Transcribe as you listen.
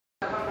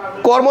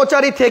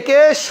কর্মচারী থেকে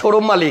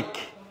শোরুম মালিক।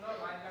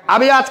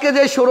 আমি আজকে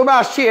যে শোরুমে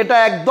আসছি এটা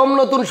একদম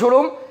নতুন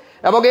শোরুম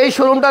এবং এই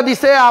শোরুমটা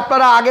দিছে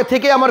আপনারা আগে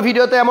থেকে আমার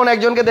ভিডিওতে এমন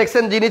একজনকে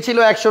দেখছেন যিনি ছিল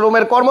এক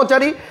শোরুমের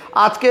কর্মচারী।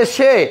 আজকে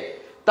সে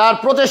তার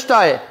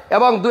প্রচেষ্টায়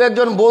এবং দু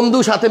একজন বন্ধু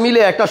সাথে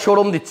মিলে একটা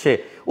শোরুম দিচ্ছে।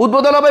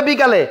 উদ্বোধন হবে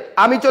বিকালে,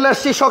 আমি চলে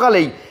আসছি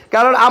সকালেই,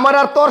 কারণ আমার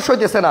আর তর্স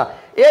হইতেছে না।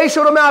 এই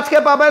শোরুমে আজকে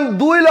পাবেন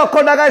 2 লক্ষ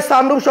টাকায়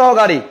সানরুফ সহ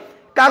গাড়ি,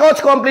 কাগজ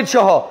কমপ্লিট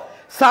সহ।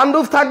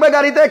 সানরুফ থাকবে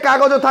গাড়িতে,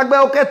 কাগজও থাকবে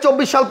ওকে।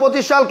 24 সাল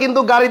 25 সাল, কিন্তু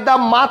গাড়ির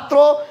দাম মাত্র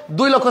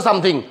 2 লক্ষ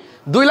সামথিং,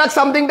 2 লাখ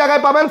সামথিং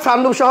টাকায় পাবেন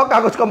সানরুফ সহ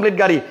কাগজ কমপ্লিট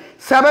গাড়ি।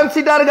 7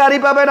 সিটার গাড়ি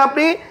পাবেন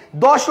আপনি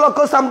 10 লক্ষ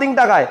সামথিং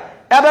টাকায়।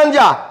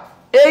 অ্যাভেঞ্জা,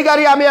 এই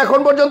গাড়ি আমি এখন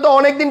পর্যন্ত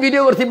অনেকদিন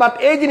ভিডিও করছি, বাট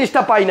এই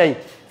জিনিসটা পাই নাই।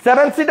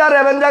 7 সিটার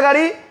অ্যাভেঞ্জা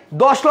গাড়ি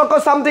 10 লক্ষ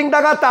সামথিং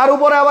টাকা। তার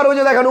উপরে আবার ওই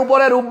যে দেখেন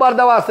উপরে রূপবার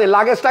দেওয়া আছে,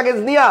 লাগেজ টাগেজ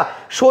নিয়ে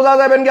সোজা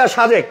যাবেন গিয়া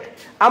সাজেক।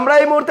 আমরা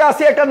এই মুহূর্তে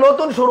আসি একটা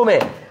নতুন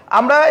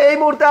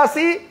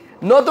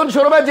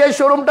শোরুমে, যে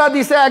শোরুমটা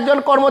দিছে একজন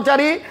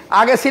কর্মচারী,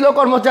 আগে ছিল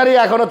কর্মচারী,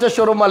 এখন হচ্ছে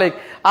শোরুম মালিক।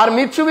 আর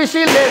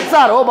মিৎসুবিশি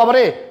ল্যান্সার, ও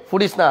বাবারে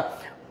ফুটিস না,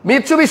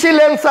 মিৎসুবিশি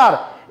ল্যান্সার,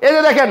 এই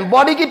যে দেখেন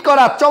বডি কিট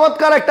করা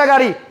চমৎকার একটা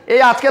গাড়ি,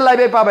 এই আজকের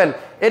লাইভে পাবেন।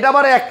 এটা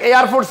আবার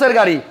এয়ারফোর্সের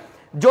গাড়ি।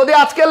 যদি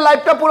আজকের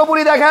লাইভটা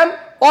পুরোপুরি দেখেন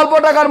অল্প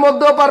টাকার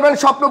মধ্যেও পারবেন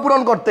স্বপ্ন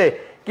পূরণ করতে।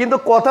 কিন্তু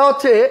কথা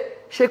হচ্ছে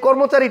সে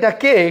কর্মচারীটা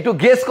কে, একটু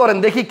গেস করেন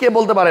দেখি কে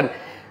বলতে পারেন।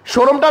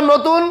 শোরুমটা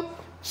নতুন,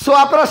 সো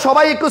আপনারা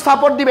সবাই একটু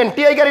সাপোর্ট দিবেন।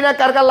 টিআই গাড়ি না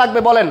কার কার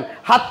লাগবে বলেন,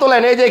 হাত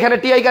তোলেন। এই যে এখানে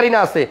টিআই গাড়ি না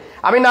আছে,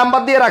 আমি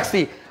নাম্বার দিয়ে রাখছি।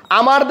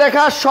 আমার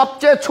দেখা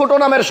সবচেয়ে ছোট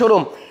নামের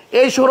শোরুম,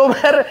 এই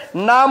শোরুমের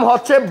নাম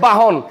হচ্ছে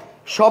বাহন,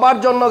 সবার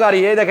জন্য গাড়ি।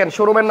 এই দেখেন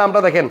শোরুমের নামটা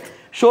দেখেন,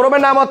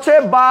 শোরুমের নাম হচ্ছে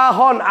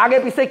বাহন, আগে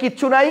পিছে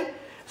কিচ্ছু নাই।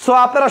 সো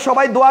আপনারা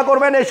সবাই দোয়া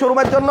করবেন এই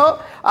শোরুমের জন্য।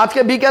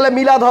 আজকে বিকেলে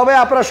মিলাদ হবে,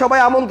 আপনারা সবাই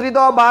আমন্ত্রিত।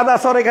 বাদ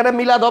আসর এখানে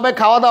মিলাদ হবে,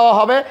 খাওয়া দাওয়া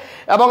হবে।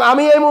 এবং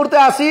আমি এই মুহূর্তে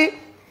আসি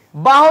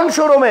বাহন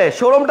শোরুমে।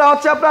 শোরুমটা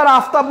হচ্ছে আপনার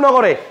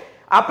আফতাবনগরে।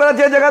 আপনারা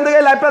যে যেখান থেকে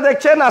লাইভটা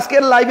দেখছেন,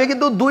 আজকের লাইভে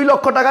কিন্তু 2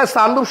 লক্ষ টাকায়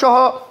সানরুফ সহ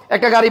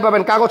একটা গাড়ি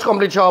পাবেন, কাগজ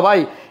কমপ্লিট সহ। ভাই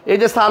এই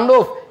যে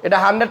সানরুফ, এটা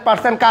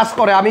 100% কাজ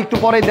করে, আমি একটু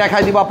পরে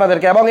দেখাই দিব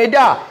আপনাদেরকে। এবং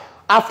এটা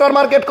আফটার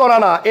মার্কেট করা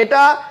না,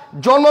 এটা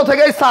জন্ম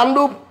থেকেই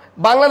সানরুফ।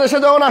 বাংলাদেশে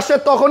যখন আসছে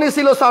তখনই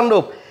ছিল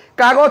সানরুফ।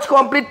 কাগজ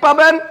কমপ্লিট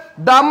পাবেন,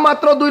 দাম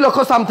মাত্র 2 লক্ষ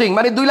সামথিং,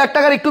 মানে 2 লাখ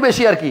টাকার একটু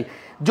বেশি আর কি।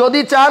 যদি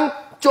চান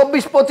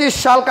 24-25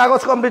 সাল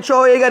কাগজ কমপ্লিট সহ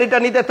এই গাড়িটা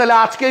নিতে, তাহলে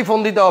আজকেই ফোন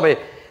দিতে হবে,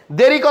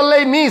 দেরি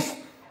করলেই মিস।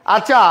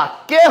 আচ্ছা,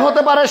 কে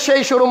হতে পারে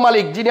সেই শোরুম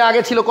মালিক যিনি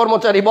আগে ছিল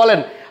কর্মচারী বলেন?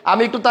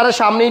 আমি একটু তার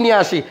সামনেই নিয়ে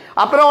আসি,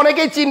 আপনারা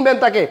অনেকেই চিনবেন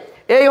তাকে।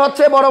 এই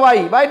হচ্ছে বড় ভাই।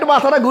 ভাই একটু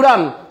মাথাটা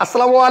ঘুরান।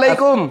 আসসালামু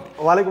আলাইকুম।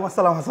 ওয়ালাইকুম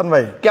আসসালাম হাসান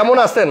ভাই, কেমন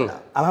আছেন?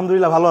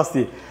 আলহামদুলিল্লাহ ভালো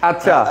আছি।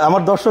 আচ্ছা,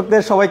 আমার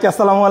দর্শকদের সবাইকে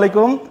আসসালামু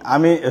আলাইকুম।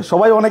 আমি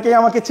সবাই অনেকেই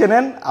আমাকে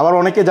চেনেন, আবার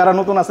অনেকে যারা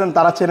নতুন আছেন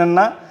তারা চেনেন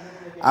না।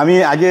 আমি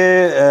আগে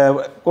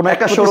কোন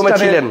একটা শোরুমে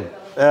ছিলেন,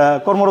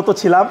 কর্মরত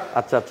ছিলাম।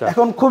 আচ্ছা আচ্ছা।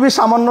 এখন খুবই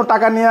সামান্য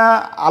টাকা নিয়ে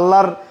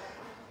আল্লাহর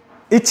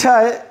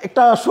ইচ্ছায়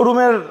একটা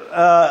শোরুমের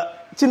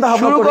চিন্তা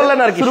ভাবনা করলেন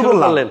আর কি, শুরু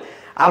করলেন।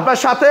 আপনার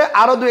সাথে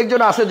আরো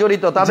 2-1 আছে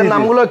জড়িত, তাদের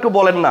নামগুলো একটু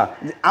বলেন না।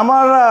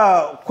 আমার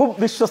খুব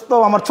বিশ্বস্ত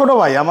আমার ছোট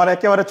ভাই, আমার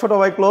একেবারে ছোট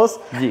ভাই, ক্লোজ,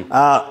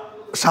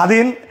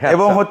 স্বাধীন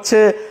এবং হচ্ছে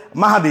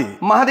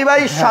মাহাদি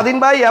ভাই, স্বাধীন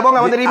ভাই এবং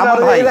আমাদের ইমরান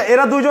ভাই,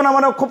 এরা দুইজন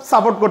আমার খুব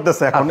সাপোর্ট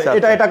করতেছে এখন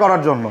এটা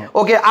করার জন্য।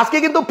 ওকে, আজকে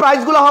কিন্তু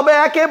প্রাইস গুলো হবে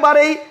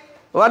একেবারেই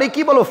মানে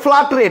কি বলবো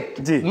ফ্ল্যাট রেট।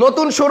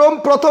 নতুন শোরুম,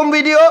 প্রথম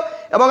ভিডিও,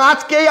 এবং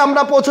আজকেই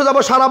আমরা পৌঁছে যাব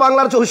সারা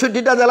বাংলার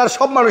 64টা জেলার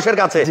সব মানুষের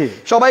কাছে।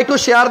 সবাই একটু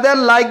শেয়ার দেন,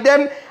 লাইক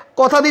দেন।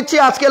 কথা দিচ্ছি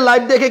আজকে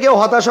লাইভ দেখে কেউ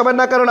হতাশ হবেন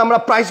না, কারণ আমরা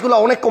প্রাইস গুলো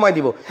অনেক কমাই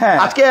দিব।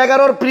 আজকে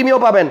 11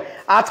 প্রিমিয়াম পাবেন,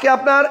 আজকে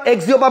আপনার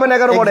এক্সিও পাবেন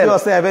 11 মডেল,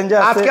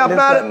 আজকে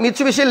আপনার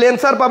মিৎসুবিশি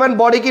ল্যান্সার পাবেন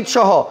বডি কিট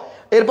সহ।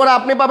 এরপর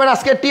আপনি পাবেন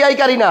আজকে টিআই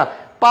কারিনা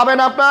পাবেন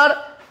আপনার,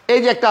 এই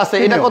যে একটা আছে,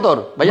 এটা কত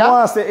ভাইয়া?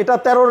 আছে এটা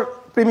 13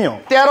 প্রিমিয়াম,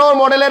 13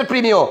 মডেলের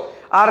প্রিমিয়াম।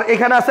 আর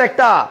এখানে আছে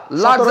একটা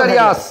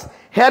লাক্সারিয়াস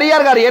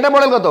হ্যারিয়ার গাড়ি, এটা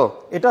মডেল কত?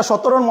 এটা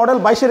 17 মডেল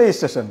 22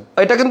 রেজিস্ট্রেশন।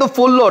 এটা কিন্তু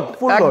ফুল লোড,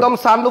 একদম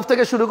সানরুফ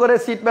থেকে শুরু করে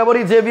সিট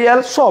মেমরি, জেবিএল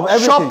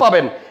সব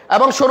পাবেন।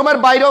 এবং শোরুমের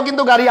বাইরেও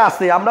কিন্তু গাড়ি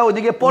আছে, আমরা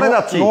ওইদিকে পরে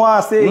যাচ্ছি।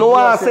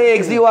 নোয়া আছে,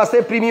 এক্সিও আছে,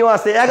 প্রিমিও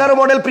আছে, 11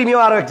 মডেল প্রিমিও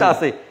আরো একটা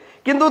আছে।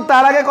 কিন্তু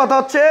তার আগে কথা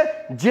হচ্ছে,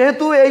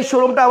 যেহেতু এই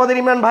শোরুমটা আমাদের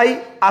ইমরান ভাই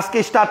আজকে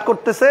স্টার্ট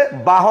করতেছে,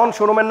 বাহন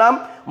শোরুমের নাম,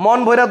 মন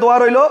ভৈরা দোয়া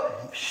রইলো।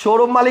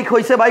 শোরুম মালিক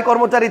হয়েছে ভাই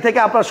কর্মচারী থেকে,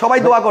 আপনারা সবাই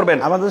দোয়া করবেন।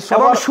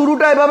 এবং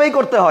শুরুটা এভাবেই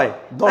করতে হয়,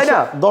 তাই না?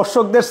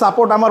 দর্শকদের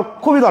সাপোর্ট আমার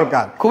খুবই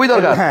দরকার।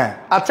 হ্যাঁ।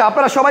 আচ্ছা,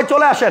 আপনারা সবাই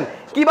চলে আসেন।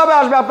 কিভাবে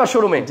আসবে আপনার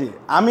শোরুমে?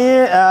 আমি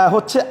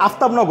হচ্ছে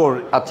আফতাবনগর,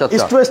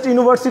 ইস্ট ওয়েস্ট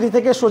ইউনিভার্সিটি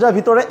থেকে সোজা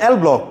ভিতরে এল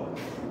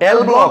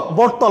ব্লক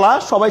বটতলা,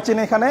 সবাই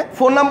চেনে। এখানে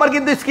ফোন নাম্বার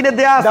কিন্তু স্ক্রিনে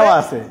দেওয়া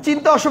আছে,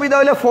 চিন্তা অসুবিধা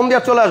হলে ফোন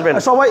দিয়ে চলে আসবেন।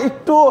 সবাই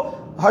একটু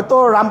হয়তো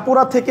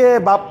রামপুরা থেকে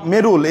বা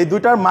মেরুল, এই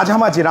দুইটার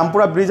মাঝামাঝি,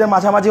 রামপুরা ব্রিজের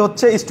মাঝামাঝি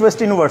হচ্ছে ইস্ট ওয়েস্ট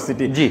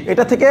ইউনিভার্সিটি।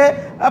 এটা থেকে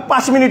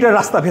 5 মিনিটের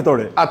রাস্তা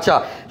ভেতরে। আচ্ছা,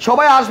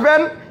 সবাই আসবেন,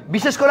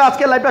 বিশেষ করে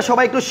আজকের লাইভটা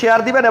সবাই একটু শেয়ার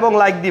দিবেন এবং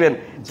লাইক দিবেন।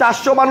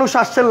 400 মানুষ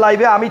আসছেন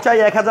লাইভে, আমি চাই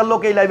 1000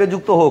 লোক এই লাইভে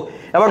যুক্ত হোক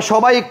এবং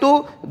সবাই একটু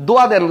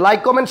দোয়া দেন, লাইক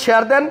কমেন্ট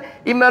শেয়ার দেন।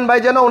 ইমরান ভাই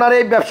যেন ওনার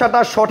এই ব্যবসাটা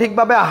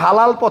সঠিকভাবে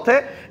হালাল পথে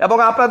এবং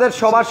আপনাদের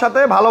সবার সাথে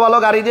ভালো ভালো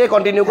গাড়ি দিয়ে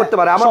কন্টিনিউ করতে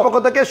পারে, আমার পক্ষ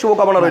থেকে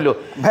শুভকামনা রইল।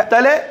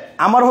 তাহলে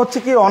আমার হচ্ছে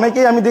কি,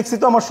 অনেকেই আমি দেখছি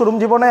তো আমার শোরুম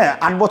জীবনে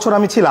 8 বছর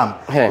আমি ছিলাম,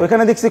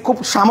 ওইখানে দেখছি খুব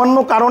সামান্য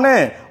কারণে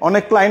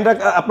অনেক ক্লায়েন্টরা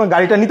আপনার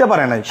গাড়িটা নিতে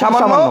পারে নাই,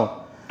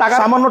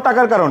 সামান্য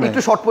টাকার কারণে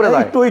একটু শর্ট পড়ে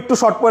যায়, একটু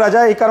শর্ট পড়ে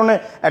যায়। এই কারণে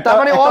একটা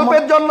মানে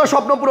অল্পের জন্য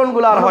স্বপ্ন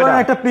পূরণগুলো আর হয় না।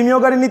 একটা প্রিমিয়াম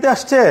গাড়ি নিতে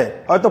আসছে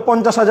হয়তো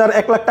 50,000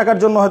 1 লাখ টাকার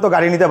জন্য হয়তো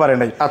গাড়ি নিতে পারে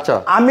নাই। আচ্ছা,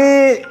 আমি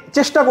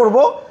চেষ্টা করব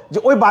যে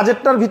ওই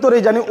বাজেটটার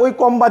ভিতরেই জানি ওই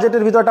কম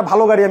বাজেটের ভিতরে একটা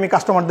ভালো গাড়ি আমি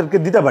কাস্টমারদেরকে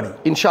দিতে পারি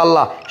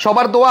ইনশাআল্লাহ।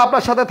 সবার দোয়া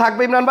আপনার সাথে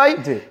থাকবে ইমরান ভাই।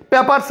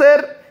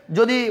 পেপারসের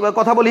যদি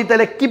কথা বলি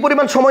তাহলে কি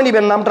পরিমাণ সময়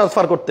নেবেন নাম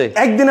ট্রান্সফার করতে?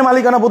 একদিনে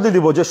মালিকানা বদলে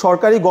দিব, যে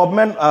সরকারি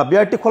গভর্নমেন্ট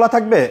বিআরটি খোলা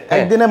থাকবে,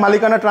 একদিনে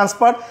মালিকানা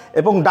ট্রান্সফার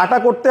এবং ডাটা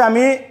করতে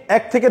আমি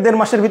 1 থেকে 1.5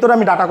 মাসের ভিতরে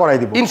আমি ডাটা করাই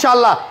দিব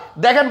ইনশাআল্লাহ।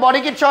 দেখেন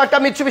বডি কিট সহ একটা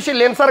মিৎসুবিশি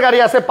ল্যান্সার গাড়ি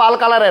আছে পাল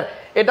কালারের,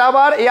 এটা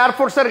আবার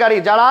এয়ারফোর্সের গাড়ি।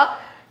 যারা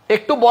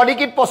একটু বডি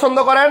কিট পছন্দ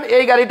করেন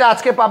এই গাড়িটা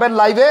আজকে পাবেন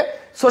লাইভে।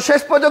 সো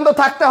শেষ পর্যন্ত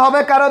থাকতে হবে,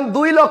 কারণ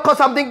 2 লক্ষ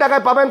সামথিং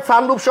টাকায় পাবেন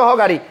সানরুফ সহ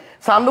গাড়ি।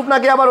 সানরুফ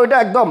নাকি আবার ওইটা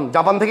একদম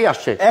জাপান থেকে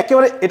আসছে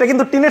একেবারে, এটা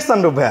কিন্তু টিনের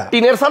সানরুফ ভাইয়া।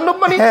 টিনের সানরুফ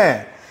মানে? হ্যাঁ,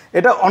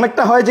 এটা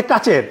অনেকটা হয় যে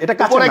কাচের, এটা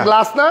কাচের না,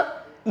 গ্লাস না,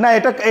 না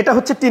এটা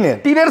হচ্ছে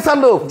টিনের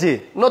সানরুফ। জি,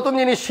 নতুন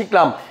জিনিস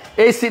শিখলাম,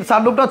 এই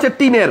সানরুফটা হচ্ছে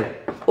টিনের।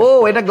 ও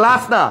এটা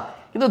গ্লাস না,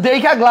 কিন্তু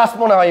দেখা গ্লাস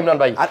মনে হয় ইমরান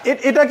ভাই। আর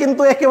এটা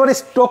কিন্তু একেবারে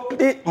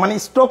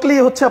স্টকলি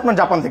হচ্ছে আপনার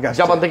জাপান থেকে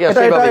আসছে,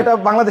 এটা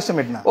বাংলাদেশে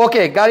মেড না।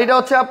 ওকে, গাড়িটা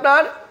হচ্ছে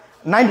আপনার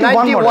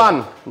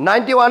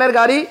 91 এর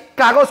গাড়ি,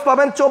 কাগজ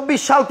পাবেন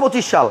 24 সাল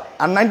 25 সাল,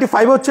 আর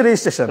 95 হচ্ছে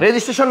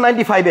রেজিস্ট্রেশন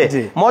 95 এ।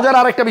 মজার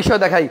আরেকটা বিষয়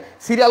দেখাই,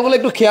 সিরিয়ালগুলো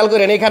একটু খেয়াল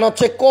করেন। এখানে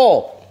হচ্ছে ক,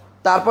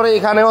 তারপরে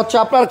এখানে হচ্ছে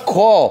আপনার খ,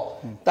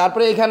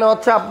 তারপরে এখানে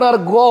হচ্ছে আপনার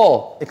গ,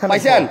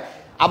 পাইছেন?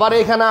 আবার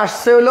এখানে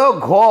আসছে হলো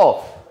ঘ,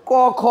 ক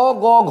খ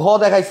গ ঘ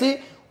দেখাইছি,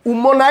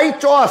 উম্ম নাই,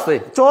 চ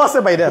আছে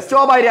বাইরে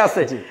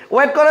আছে।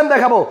 ওয়েট করেন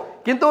দেখাবো,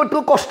 কিন্তু একটু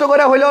কষ্ট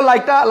করে হইলেও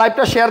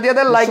লাইভটা শেয়ার দিয়ে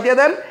দেন, লাইক দিয়ে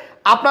দেন।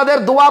 আপনাদের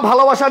দোয়া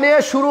ভালোবাসা নিয়ে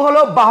শুরু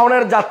হলো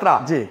বাহনের যাত্রা,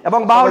 এবং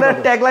বাহনের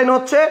ট্যাগলাইন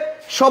হচ্ছে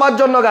সবার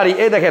জন্য গাড়ি।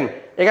 এই দেখেন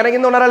এখানে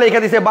কিন্তু ওনারা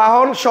লিখে দিছে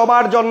বাহন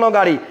সবার জন্য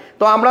গাড়ি।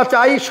 তো আমরা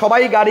চাই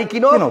সবাই গাড়ি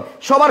কিনো,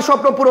 সবার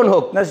স্বপ্ন পূরণ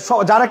হোক।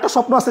 যার একটা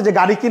স্বপ্ন আছে যে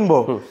গাড়ি কিনবো,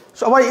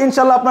 সবাই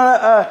ইনশাল্লাহ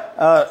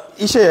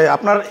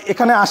আপনার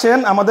এখানে আসেন,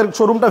 আমাদের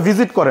শোরুমটা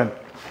ভিজিট করেন।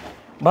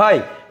 ভাই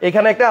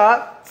এখানে একটা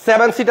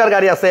 7 সিটার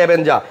গাড়ি আছে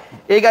অ্যাভেঞ্জা,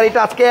 এই গাড়িটা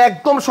আজকে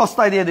একদম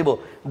সস্তায় দিয়ে দিব।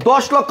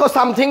 10 লক্ষ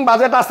সামথিং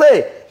বাজেট আছে,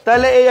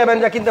 তাহলে এই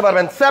অ্যাভেঞ্জা কিনতে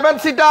পারবেন, 7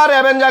 সিটার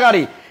অ্যাভেঞ্জা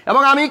গাড়ি।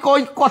 এবং আমি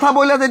কথা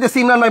বলে দিতেছি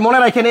ইমরান ভাই, মনে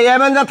রাখেন এই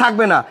অ্যাভেঞ্জা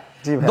থাকবে না,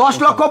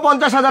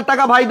 10,50,000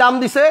 টাকা ভাই দাম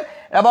দিছে,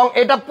 এবং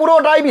এটা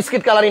পুরোটাই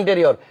বিস্কিট কালার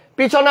ইন্টেরিয়র,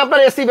 পিছনে আপনার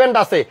এসি ভেন্ট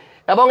আছে,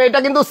 এবং এটা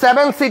কিন্তু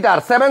 7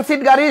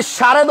 সিট গাড়ি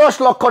 10.5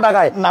 লক্ষ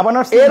টাকায়।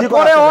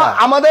 এরপরেও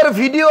আমাদের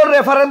ভিডিওর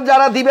রেফারেন্স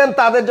যারা দিবেন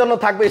তাদের জন্য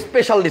থাকবে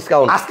স্পেশাল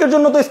ডিসকাউন্ট। আজকের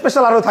জন্য তো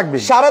স্পেশাল আরো থাকবে,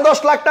 10.5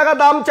 লাখ টাকা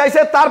দাম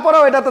চাইছে,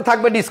 তারপরেও এটাতে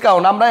থাকবে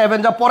ডিসকাউন্ট। আমরা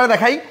অ্যাভেঞ্জা পরে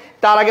দেখাই,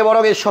 তার আগে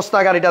বরং এই সস্তা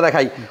গাড়িটা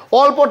দেখাই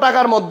অল্প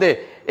টাকার মধ্যে।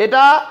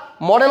 এটা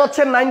মডেল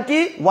হচ্ছে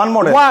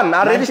 91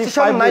 আর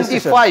রেজিস্ট্রেশন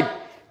 95,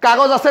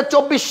 কাগজ আছে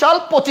 24 সাল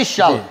 25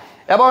 সাল,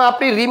 এবং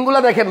আপনি রিমগুলো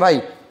দেখেন ভাই,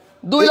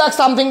 2 লাখ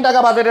সামথিং টাকা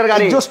বাজেটের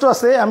গাড়ি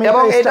আছে।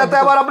 এবং এটাতে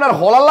আবার আপনার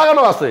হলার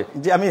লাগানো আছে,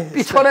 যে আমি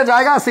পিছনে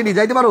জায়গা আছে নি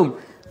যাইতে পারুম।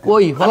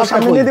 ওই হলার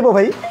সামনে দিয়ে দিব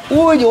ভাই,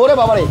 ওই যে ওরে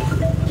বাবারে,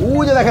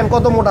 ওই যে দেখেন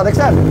কত মোটা,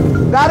 দেখছেন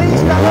গাড়ি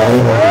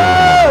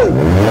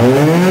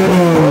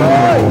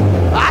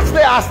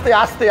আস্তে আস্তে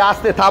আস্তে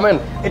আস্তে থামেন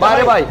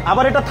বাইরে ভাই।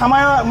 আবার এটা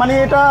থামায় মানে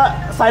এটা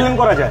সাইলেন্ট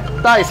করা যায়,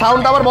 তাই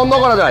সাউন্ডটা আবার বন্ধ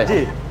করা যায়। জি,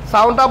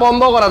 সাউন্ডটা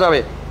বন্ধ করা যাবে।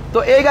 তো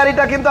এই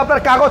গাড়িটা কিন্তু আপনার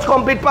কাগজ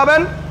কমপ্লিট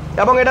পাবেন,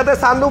 এবং এটাতে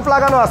সানরুফ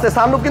লাগানো আছে,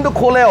 সানরুফ কিন্তু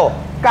খোলেও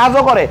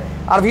কাজও করে,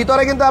 আর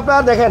ভিতরে কিন্তু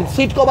আপনারা দেখেন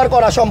সিট কভার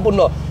করা সম্পূর্ণ।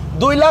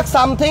 2 লাখ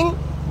সামথিং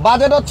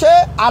বাজেট হচ্ছে,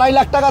 2.5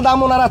 লাখ টাকা দাম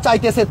ওনারা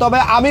চাইতেছে। তবে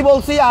আমি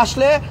বলছি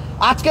আসলে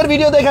আজকের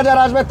ভিডিও দেখে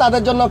যারা আসবে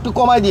তাদের জন্য একটু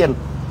কমাই দিয়েন,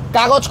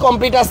 কাগজ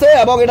কমপ্লিট আছে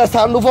এবং এটা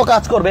সানরুফও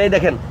কাজ করবে। এই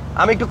দেখেন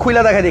আমি একটু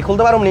খুলে দেখাই দিই,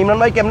 খুলতে পারুন ইমরান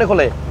ভাই কেমনে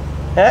খোলে?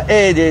 হ্যাঁ,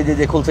 এই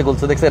যে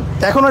খুলছে দেখছেন,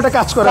 এখন এটা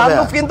কাজ করে,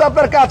 সানরুফ কিন্তু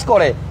আপনার কাজ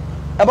করে।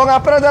 এবং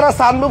আপনারা যারা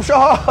সানরুফ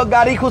সহ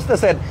গাড়ি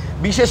খুঁজতেছেন,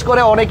 বিশেষ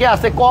করে অনেকে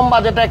আছে কম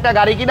বাজেটে একটা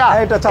গাড়ি কিনা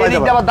এদিক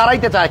দিয়ে আবার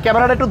দাঁড়াইতে চায়,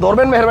 ক্যামেরাটা একটু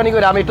ধরবেন মেহরবানি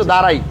করে, আমি একটু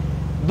দাঁড়াই,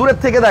 দূরের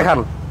থেকে দেখান।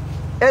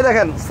 এই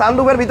দেখেন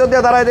সানরুফের ভিতর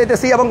দিয়ে দাঁড়াই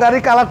যাইতেছি, এবং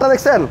গাড়ির কালারটা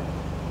দেখছেন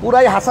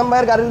পুরাই হাসান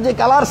ভাইয়ের গাড়ির যে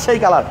কালার সেই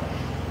কালার।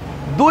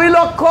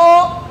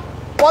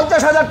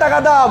 2,50,000 টাকা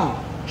দাম,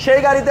 সেই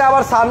গাড়িতে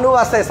আবার সানরুফ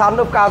আছে,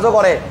 সানরুফ কাজও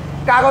করে,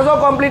 কাগজও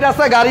কমপ্লিট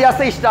আছে, গাড়ি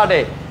আছে স্টার্টে,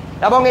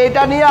 এবং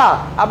এইটা নিয়ে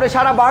আপনি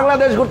সারা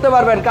বাংলাদেশ ঘুরতে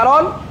পারবেন,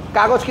 কারণ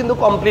কাগজ কিন্তু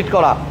কমপ্লিট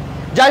করা।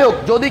 যাই হোক,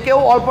 যদি কেউ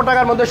অল্প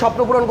টাকার মধ্যে স্বপ্ন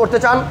পূরণ করতে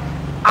চান,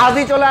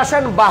 আজই চলে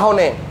আসেন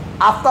বাহনে,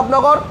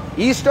 আফতাবনগর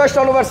ইস্ট ওয়েস্ট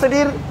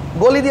ইউনিভার্সিটির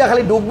গলি দিয়ে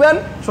খালি ঢুকবেন,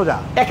 সোজা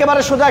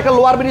একেবারে সোজা একটা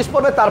লোয়ার ব্রিজ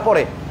পড়বে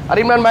তারপরে। আর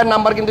ইমরান ভাইয়ের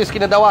নাম্বার কিন্তু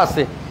স্ক্রিনে দেওয়া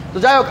আছে। তো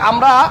যাই হোক,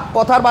 আমরা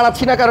কথা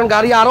বাড়াচ্ছি না, কারণ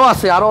গাড়ি আরো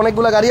আছে, আরো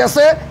অনেকগুলো গাড়ি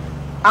আছে।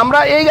 আমরা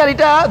এই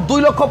গাড়িটা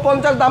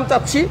 2,50,000 দাম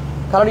চাচ্ছি,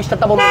 কারণ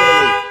স্টার্টটা বন্ধ করে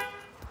দিই।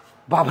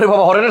 বাপরে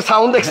বাবা, হরেনের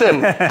সাউন্ড দেখছেন?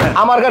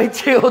 আমার গাড়ির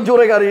চেয়েও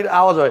জোরে গাড়ির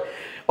আওয়াজ হয়।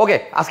 ওকে,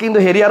 আজকে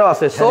কিন্তু হেরিয়ারও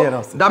আছে, সো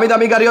দামি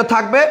দামি গাড়িও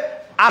থাকবে।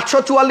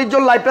 844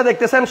 জন লাইভটা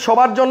দেখতেছেন,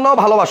 সবার জন্য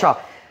ভালোবাসা।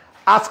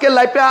 আজকের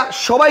লাইভটা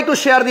সবাই একটু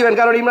শেয়ার দিবেন,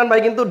 কারণ ইমরান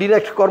ভাই কিন্তু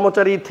ডিরেক্ট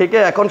কর্মচারী থেকে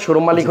এখন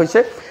শোরুম মালিক হয়েছে।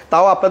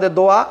 তাও আপনাদের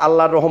দোয়া,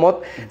 আল্লাহর রহমত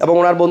এবং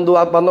ওনার বন্ধু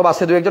বান্ধব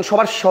আছে দু একজন,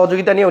 সবার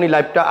সহযোগিতা নিয়ে উনি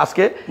লাইভটা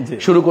আজকে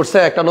শুরু করছে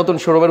একটা নতুন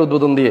শোরুমের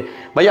উদ্বোধন দিয়ে।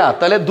 ভাইয়া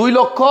তাহলে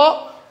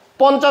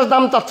 2,50,000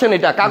 দাম চাচ্ছেন,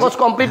 এটা কাগজ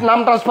কমপ্লিট, নাম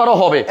ট্রান্সফারও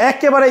হবে,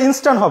 একেবারে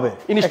ইনস্ট্যান্ট হবে,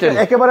 ইনস্ট্যান্ট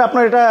একেবারে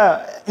আপনার এটা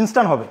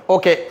ইনস্ট্যান্ট হবে।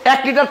 ওকে, 1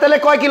 লিটার তেলে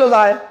কয় কিলো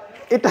যায়?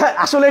 এটা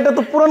আসলে এটা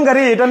তো পুরান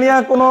গাড়ি, এটা নিয়ে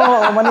কোনো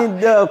মানে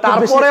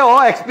তারপরেও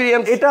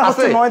এক্সপেরিয়েন্স এটা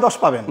হচ্ছে 9-10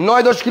 পাবেন,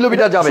 9-10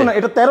 কিলোমিটার যাবে। শুনুন,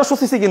 এটা 1300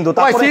 সিসি কিন্তু,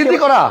 তারপরে সিএনজি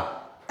করা।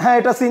 হ্যাঁ,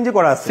 এটা সিএনজি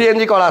করা আছে,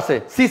 সিএনজি করা আছে,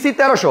 সিসি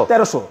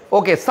 1300।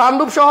 ওকে,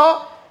 সানরুফ সহ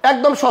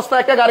একদম সস্তা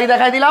একটা গাড়ি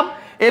দেখাই দিলাম।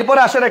 এরপরে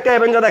আসেন একটা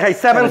অ্যাভেঞ্জার দেখাই,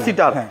 7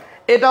 সিটার।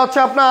 এটা হচ্ছে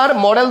আপনার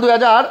মডেল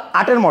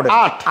 2008 এর মডেল,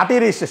 8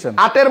 এর রেজিস্ট্রেশন,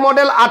 8 এর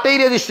মডেল, 8 এর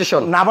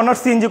রেজিস্ট্রেশন, নাবানার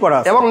সিএনজি করা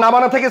আছে এবং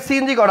নাবানা থেকে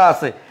সিএনজি করা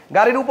আছে।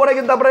 গাড়ির উপরে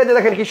কিন্তু আপনারা এই যে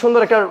দেখেন কি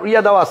সুন্দর একটা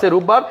ইয়া দেওয়া আছে,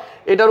 রূপবার।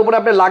 এটার উপরে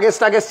আপনি লাগেজ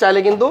টাগেজ চাইলে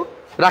কিন্তু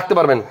রাখতে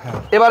পারবেন।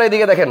 এবার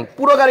এদিকে দেখেন,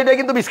 পুরো গাড়িটা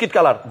কিন্তু বিস্কিট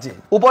কালার,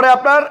 উপরে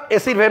আপনার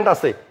এসির ভেন্ট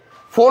আছে।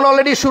 ফোন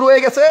অলরেডি শুরু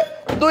হয়ে গেছে।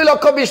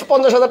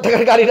 2,20,50,000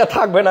 টাকার গাড়িটা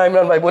থাকবে না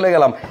ইমরান ভাই, বলে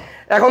গেলাম।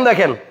 এখন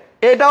দেখেন,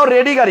 এটাও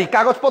রেডি গাড়ি,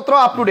 কাগজপত্র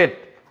আপ টু ডেট।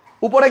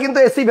 উপরে কিন্তু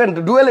এসি ভেন্ট,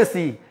 ডুয়েল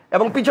এসি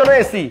এবং পিছনে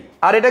এসি।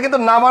 আর এটা কিন্তু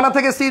নামানা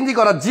থেকে সিএনজি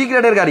করা জি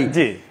গ্রেডের গাড়ি,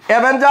 জি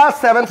অ্যাভেঞ্জার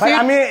 7 সিট।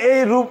 আমি এই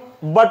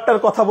রূপবারটার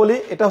কথা বলি,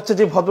 এটা হচ্ছে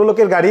যে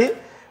ভদ্রলোকের গাড়ি,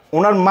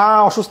 ওনার মা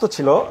অসুস্থ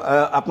ছিল,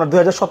 আপনার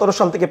 2017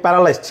 সাল থেকে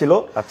প্যারালাইজ ছিল।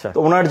 তো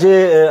ওনার যে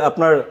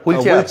আপনার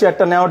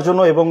হুইলচেয়ারটা নেওয়ার জন্য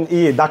এবং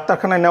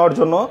ডাক্তারখানায় নেওয়ার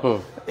জন্য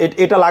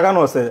এটা লাগানো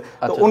আছে।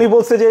 তো উনি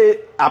বলছে যে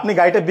আপনি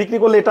গাড়িটা বিক্রি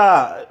করলে এটা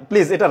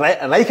প্লিজ এটা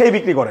রাইখাই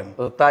বিক্রি করেন।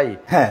 তাই?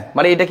 হ্যাঁ,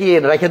 মানে এটা কি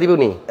রাইখা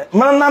দিবনি?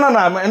 মানে না না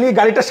না, মানে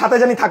গাড়িটার সাথে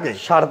জানি থাকে,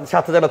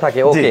 সাথে যেন থাকে।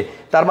 ওকে,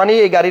 তার মানে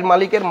এই গাড়ির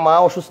মালিকের মা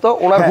অসুস্থ,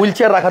 ওনার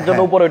হুইলচেয়ার রাখার জন্য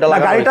উপরে ওটা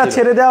লাগানো, গাড়িটা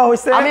ছেড়ে দেওয়া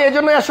হয়েছে। আমি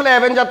এজন্য আসলে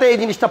অ্যাভেঞ্জারতে এই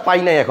জিনিসটা পাই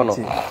নাই এখনো।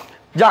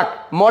 যাক,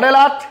 মডেল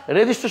 8,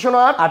 রেজিস্ট্রেশন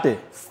 8 এ,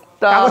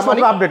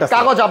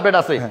 কাগজ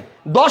আপডেট আছে।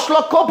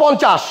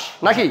 10,50,000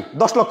 নাকি?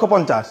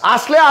 10,50,000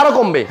 আসলে আরো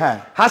কমবে।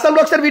 হাসান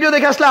ব্লগসের ভিডিও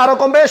দেখে আসলে আরো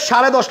কমবে।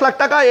 10.5 লাখ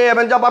টাকা এই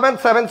অ্যাভেঞ্জার পাবেন,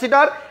 7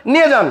 সিটার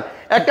নিয়ে যান।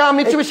 একটা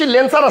মিৎসুবিশি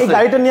ল্যান্সার আছে, এই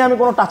গাড়িটা নিয়ে আমি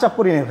কোনো টাচ আপ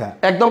করি না ভাই,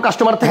 একদম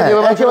কাস্টমার থেকে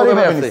যেভাবে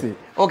আছে।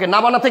 ওকে,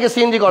 নাবানা থেকে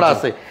সিএনজি করা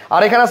আছে।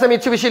 আর এখানে আছে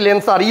মিৎসুবিশি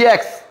ল্যান্সার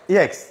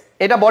ইএক্স,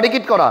 এটা বডি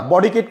কিট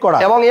করা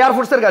এবং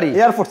এয়ারফোর্সের গাড়ি।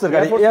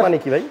 মানে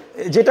কি ভাই?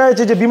 যেটা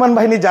হচ্ছে যে বিমান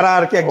বাহিনী যারা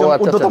আর কি একজন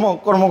ঊর্ধ্বতম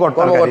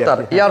কর্মকর্তা,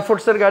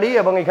 এয়ারফোর্সের গাড়ি।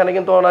 এবং এখানে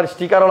কিন্তু ওনার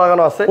স্টিকারও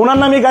লাগানো আছে, ওনার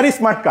নামে গাড়ি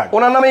স্মার্ট কার্ড,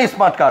 ওনার নামে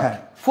smart card,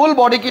 full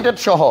body kitted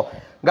সহ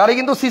গাড়ি।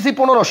 কিন্তু সিসি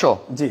 1500।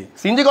 জি,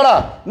 সিএনজি করা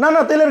না?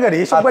 না, তেলের গাড়ি,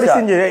 সব গাড়ি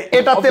সিএনজি।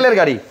 এটা তেলের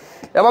গাড়ি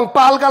এবং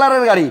পাল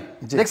কালারের গাড়ি।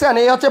 দেখছেন,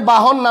 এই হচ্ছে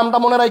বাহন, নামটা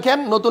মনে রাখেন,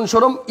 নতুন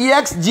শোরুম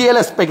ইএক্স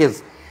জিএলএস প্যাকেজ।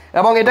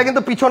 এবং এটা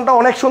কিন্তু পিছনটা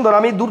অনেক সুন্দর,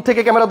 আমি দূর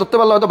থেকে ক্যামেরা ধরতে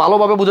পারলে হয়তো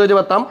ভালোভাবে বুঝাই দিতে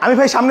পারতাম। আমি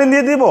ভাই সামনে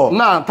দিয়ে দিব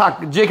না, থাক,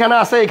 যেখানে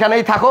আছে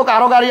এখানেই থাকুক।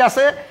 আরো গাড়ি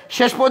আছে,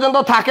 শেষ পর্যন্ত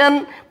থাকেন,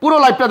 পুরো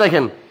লাইভটা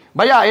দেখেন।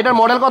 ভাইয়া এটার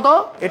মডেল কত?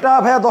 এটা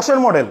ভাইয়া 10 এর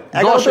মডেল,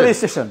 11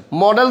 রেজিস্ট্রেশন,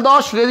 মডেল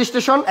 10,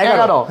 রেজিস্ট্রেশন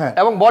 11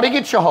 এবং বডি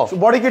কিট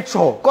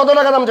সহ। কত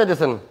টাকা দাম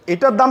চাইতেছেন?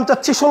 এটার দাম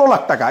চাচ্ছি 16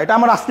 লাখ টাকা, এটা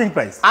আমার আস্কিং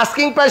প্রাইস।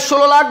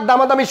 16 লাখ,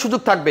 দামাদামির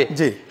সুযোগ থাকবে।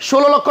 জি,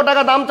 16 লক্ষ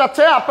টাকা দাম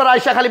চাচ্ছে। আপনারা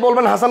আয়শা খালি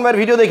বলবেন হাসান ভাইয়ের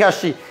ভিডিও দেখে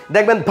আসছি,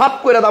 দেখবেন ভাব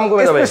করে দাম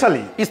কমে যাবে,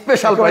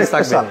 স্পেশাল প্রাইস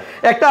থাকবে।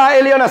 একটা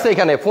এলিয়ন আছে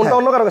এখানে, ফোনটা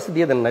অন্য কারো কাছে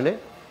দিয়ে দেন নাইলে।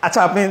 আচ্ছা,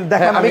 আপনি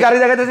দেখেন, আমি গাড়ি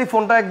দেখাইতেছি,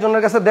 ফোনটা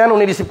একজনের কাছে দেন,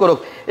 উনি রিসিভ করুক।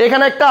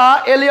 এখানে একটা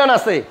এলিয়ন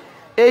আছে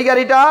এই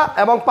গাড়িটা,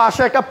 এবং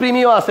পাশে একটা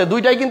প্রিমিও আছে,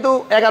 দুইটাই কিন্তু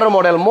 11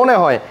 মডেল মনে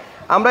হয়।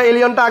 আমরা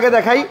এলিয়নটা আগে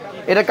দেখাই।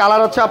 এটা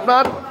কালার হচ্ছে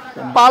আপনার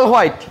পাল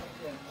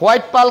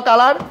হোয়াইট পাল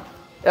কালার।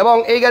 এবং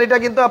এই গাড়িটা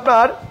কিন্তু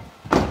আপনার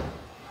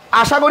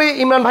আশা করি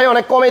ইমরান ভাই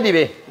অনেক কমে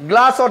দিবে,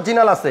 গ্লাস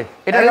অরিজিনাল আছে।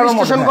 এটা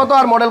রেজিস্ট্রেশন কত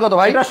আর মডেল কত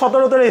ভাই? এটা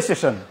 17 তে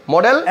registration,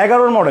 model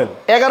 11 model,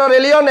 11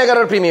 Allion,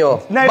 11 Premio.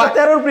 না, এটা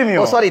 13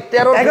 প্রিমিও, সরি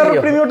 13, 11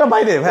 প্রিমিওটা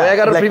বাইরে ভাই,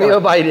 11 প্রিমিও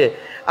বাইরে।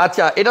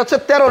 আচ্ছা, এটা হচ্ছে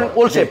 13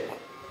 ওল শেপ।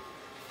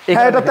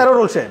 হ্যাঁ, এটা 13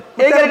 রোল শেপ।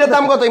 এই গাড়িটার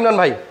দাম কত ইমরান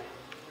ভাই?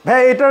 ভাই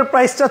এটার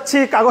প্রাইস চাচ্ছি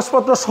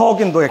কাগজপত্র সহ,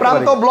 কিন্তু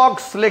প্রান্ত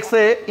ব্লগস লেখছে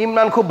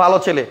ইমরান খুব ভালো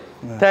ছেলে,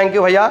 থ্যাংক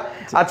ইউ ভাইয়া।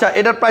 আচ্ছা,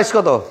 এটার প্রাইস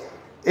কত?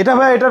 এটা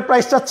ভাই এটার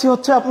প্রাইস চাচ্ছি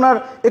হচ্ছে আপনার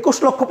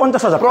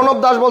 21,50,000। প্রণব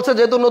দাস বলছে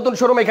যেহেতু নতুন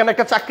শোরুম, এখানে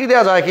একটা চাকরি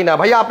দেওয়া যায় কিনা।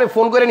 ভাইয়া আপনি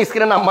ফোন করে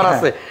স্ক্রিনে নাম্বার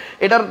আছে।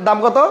 এটার দাম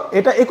কত?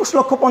 এটা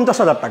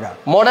 21,50,000 টাকা,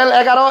 মডেল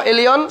 11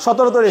 এলিয়ন,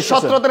 17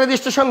 তে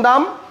রেজিস্ট্রেশন,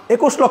 দাম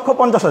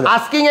 21,50,000।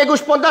 আস্কিং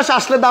 21,50,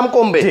 আসলে দাম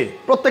কমবে,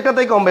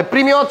 প্রত্যেকটাতেই কমবে।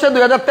 প্রিমিয়াম হচ্ছে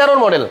 2013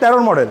 মডেল।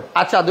 13 মডেল।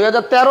 আচ্ছা,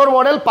 2013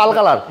 মডেল, পাল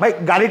কালার। ভাই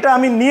গাড়িটা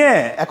আমি নিয়ে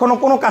এখনো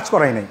কোনো কাজ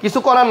করাই নাই, কিছু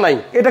করার নাই।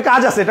 এটা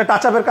কাজ আছে, এটা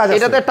টাচ আপের কাজ আছে,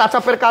 এটাতে টাচ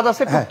আপের কাজ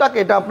আছে টুকটাক।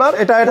 এটা আপনার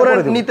এটা করে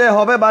নিতে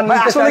হবে বা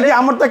নিতে আসলে কি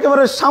আমার তো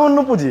একেবারে সামান্য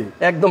পুঁজি,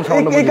 একদম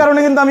সামান্য। এই কারণে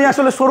কিন্তু আমি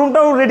আসলে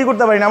শোরুমটাও রেডি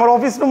করতে পারি না, আমার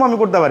অফিস রুম আমি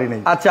করতে পারি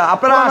নাই। আচ্ছা,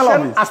 আপনারা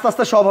আসেন, আস্তে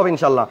আস্তে সব হবে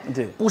ইনশাআল্লাহ।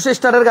 25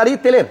 স্টারের গাড়ি,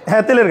 তেলের।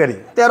 হ্যাঁ, তেলের গাড়ি,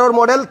 13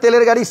 মডেল,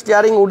 তেলের গাড়ি,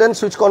 স্টিয়ারিং উডেন,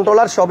 সুইচ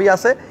কন্ট্রোলার সবই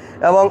আছে।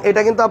 এবং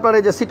এটা কিন্তু আপনার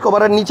এই যে সিট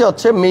কভারের নিচে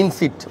হচ্ছে মেইন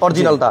সিট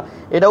অরিজিনালটা,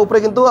 এটা উপরে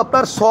কিন্তু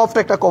আপনার সফট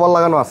একটা কভার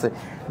লাগানো আছে।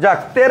 যাক,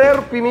 13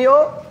 প্রিমিও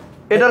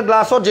এটার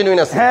গ্লাসও জেনুইন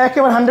আছে? হ্যাঁ,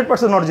 একেবারে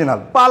 100% অরিজিনাল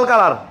পাল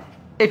কালার।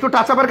 একটু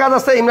টাচ আপের কাজ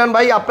আছে ইমরান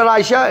ভাই, আপনারা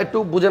আইসা একটু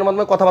বুঝের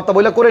মাধ্যমে কথাবার্তা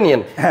বলে করে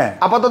নিয়েন। হ্যাঁ,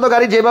 আপাতত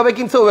গাড়ি যেভাবে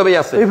কিনছে ওইভাবেই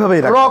আছে, এইভাবেই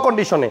র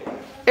কন্ডিশনে।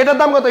 এটার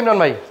দাম কত ইমরান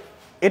ভাই?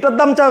 এটার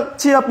দাম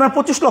চাচ্ছি আপনার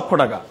 25 লক্ষ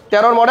টাকা।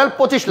 13 মডেল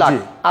 25 লাখ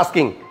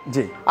আস্কিং।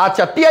 জি।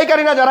 আচ্ছা, টিআই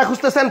কারিনা যারা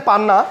খুঁজতেছেন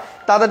পান না,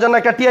 তাদের জন্য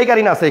একটা টিআই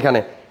কারিনা আছে এখানে।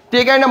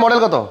 টিআই কারিনা মডেল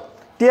কত?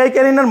 টিআই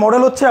কারিনার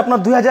মডেল হচ্ছে আপনার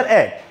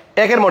 2001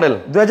 একের মডেল,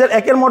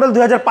 2001 এর মডেল,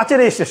 2005 এর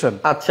রেজিস্ট্রেশন।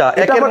 আচ্ছা,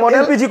 একের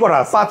মডেল এলপিজি করা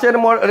আছে, 5 এর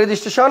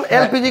রেজিস্ট্রেশন,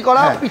 এলপিজি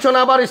করা, পিছনে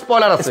আবার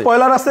স্পয়লার আছে।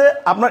 স্পয়লার আছে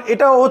আপনার।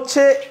 এটা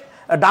হচ্ছে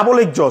ডাবল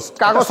এক্সজস্ট,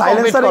 কাগজ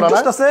সাইলেন্সার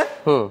এক্সজস্ট আছে।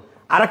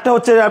 আরেকটা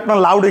হচ্ছে আপনার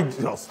লাউড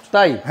এক্সজস্ট।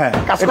 তাই? হ্যাঁ,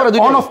 কাজ করে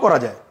দুইটা অন অফ করা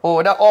যায়। ও,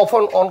 এটা অফ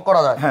অন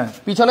করা যায়। হ্যাঁ,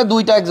 পিছনে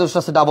দুইটা এক্সজস্ট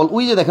আছে ডাবল,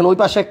 ওই যে দেখেন ওই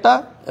পাশে একটা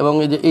এবং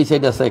এই যে এই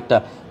সাইডে আছে একটা,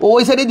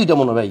 ওই সাইডেই দুইটা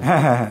মনে ভাই।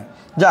 হ্যাঁ হ্যাঁ হ্যাঁ।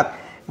 যাক,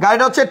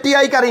 গাড়িটা হচ্ছে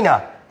টিআই কারিনা,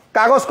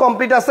 কাগজ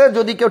কমপ্লিট আছে।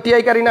 যদি কেউ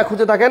টিআই কারিনা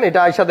খুঁজে থাকেন, এটা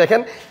আইসা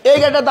দেখেন। এই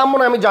গাড়িটার দাম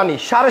মনে আমি জানি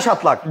 7.5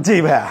 লাখ। জি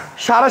ভাইয়া,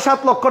 7.5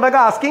 লক্ষ টাকা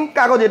আস্কিং,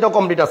 কাগজ এটাও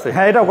কমপ্লিট আছে।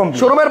 হ্যাঁ, এটাও কমপ্লিট।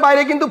 শোরুমের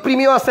বাইরে কিন্তু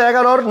প্রিমিয়াম আছে,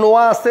 11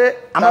 নোয়া আছে।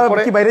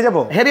 আমরা কি বাইরে যাব?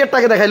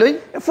 হেরিয়ারটাকে দেখাইলই,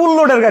 ফুল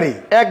লোডের গাড়ি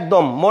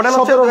একদম। মডেল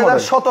হচ্ছে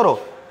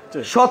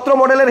 2017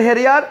 মডেলের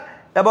হেরিয়ার,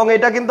 এবং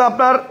এটা কিন্তু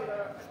আপনার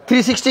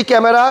 360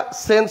 camera,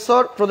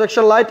 sensor,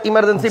 projection light,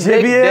 emergency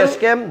break, dash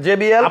ক্যাম,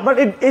 জেবিএল। আপনার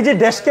এই যে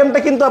ড্যাশ ক্যামটা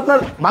কিন্তু আপনার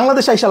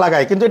বাংলাদেশে আইসা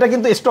লাগায়, কিন্তু এটা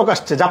কিন্তু স্টক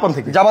আসছে জাপান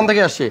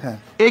থেকে আসছে।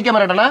 এই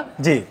ক্যামেরাটা না?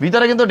 জি।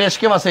 ভিতরে কিন্তু ড্যাশ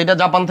ক্যাম আছে, এটা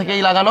জাপান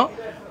থেকেই লাগানো।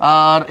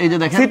 আর এই যে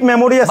দেখেন সিট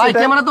মেমোরি আছে। ভাই,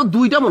 ক্যামেরা তো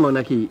দুইটা মনে হয়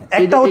নাকি?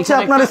 একটা হচ্ছে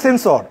আপনার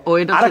সেন্সর,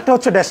 আর একটা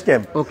হচ্ছে ড্যাশ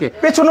ক্যাম। ওকে,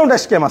 পেছনেও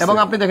ড্যাশ ক্যাম আছে। এবং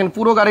আপনি দেখেন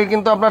পুরো গাড়ির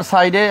কিন্তু আপনার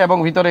সাইডে এবং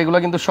ভিতরে এগুলো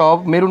কিন্তু সব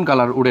মেরুন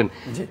কালার উডেন।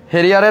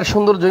 হেরিয়ারের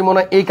সৌন্দর্যই মনে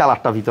হয় এই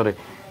কালারটা ভিতরে।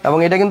 এবং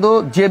এটা কিন্তু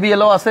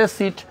জেবিএলও আছে,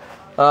 সিট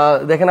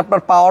দেখেন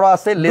আপনার পাওয়ারও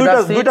আছে, লেদার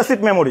সিট, দুইটা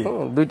সিট মেমোরি,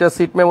 দুইটা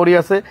সিট মেমোরি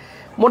আছে।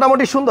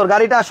 মোটামুটি সুন্দর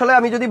গাড়িটা। আসলে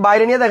আমি যদি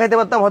বাইরে নিয়ে দেখাইতে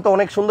পারতাম হয়তো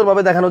অনেক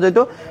সুন্দরভাবে দেখানো যেত,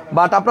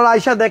 বাট আপনারা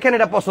আইসা দেখেন,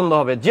 এটা পছন্দ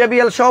হবে।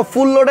 জেবিএল সহ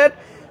ফুল লোডেড,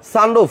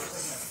 সানরুফ,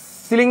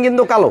 সিলিং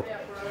কিন্তু কালো।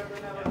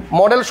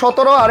 মডেল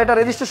 17। আর এটা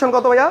রেজিস্ট্রেশন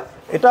কত ভাইয়া?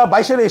 এটা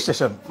 22 এর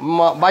রেজিস্ট্রেশন।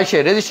 22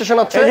 এর রেজিস্ট্রেশন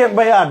আছে। এই যে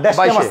ভাইয়া ড্যাশ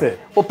ক্যাম আছে।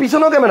 ও,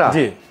 পিছনেও ক্যামেরা?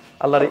 জি।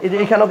 আল্লাহ রে, এই যে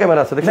এখানেও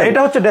ক্যামেরা আছে দেখেন।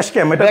 এটা হচ্ছে ড্যাশ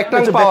ক্যাম, এটা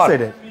হচ্ছে ব্যাক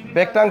সাইডে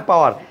ব্যাকটাং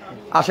পাওয়ার।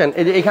 আসেন,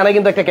 এই যে এখানে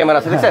কিন্তু একটা ক্যামেরা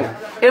আছে দেখছেন।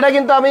 এটা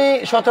কিন্তু আমি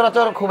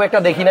সচরাচর খুব একটা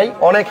দেখি নাই,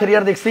 অনেক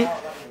হেরিয়ার দেখছি,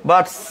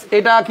 বাট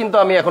এটা কিন্তু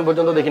আমি এখন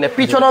পর্যন্ত দেখি না।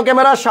 পিছনেও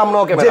ক্যামেরা,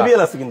 সামনেও ক্যামেরা,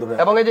 জেবিএল আছে কিন্তু।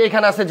 এবং এই যে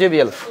এখানে আছে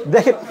জেবিএল।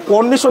 দেখেন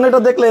কন্ডিশন, এটা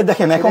দেখলে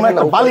দেখেন এখন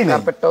একটা বালি নেই,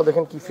 কার্পেটটাও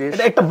দেখেন কি ফ্রেশ,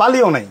 এটা একটা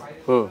বালিও নাই।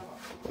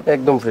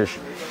 একদম ফ্রেশ।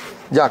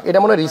 যাক, এটা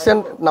মনে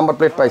রিসেন্ট নাম্বার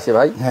প্লেট পাইছে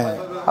ভাই। হ্যাঁ,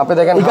 আপনি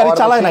দেখেন এই গাড়ি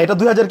চালায় না, এটা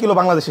 2000 কিলো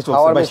বাংলাদেশে চলছে।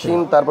 পাওয়ার মেশিন,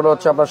 তারপরে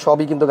হচ্ছে আপনার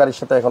সবই কিন্তু গাড়ির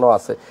সাথে এখনো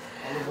আছে।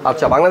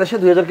 আচ্ছা, বাংলাদেশে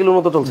 2000 কিলোর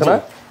মতো চলছে না?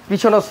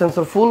 পিছনেও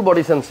sensor, full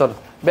body sensor,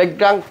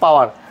 background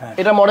পাওয়ার।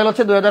 এটা মডেল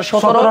হচ্ছে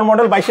 2017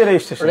 মডেল, 22 এর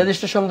রেজিস্ট্রেশন,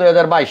 রেজিস্ট্রেশন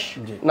 2022।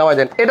 নামাই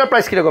দেন। এটার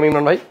প্রাইস কিরকম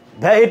ইমরান ভাই?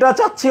 ভাই, এটা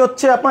চাচ্ছি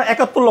হচ্ছে আপনার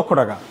 71 লক্ষ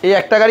টাকা। এই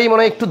একটা গাড়ি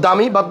মনে হয় একটু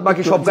দামি, বাদ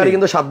বাকি সব গাড়ি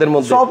কিন্তু সাধ্যের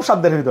মধ্যে, সব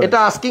সাধ্যের ভিতরে। এটা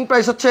আস্কিং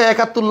প্রাইস হচ্ছে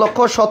 71 লক্ষ।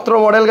 17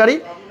 মডেল গাড়ি,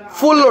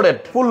 full loaded,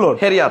 full load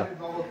Harrier.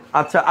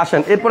 আচ্ছা,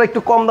 আসেন এরপর একটু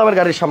কম দামের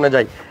গাড়ির সামনে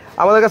যাই।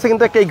 আমাদের কাছে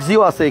কিন্তু একটা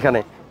এক্সিও আছে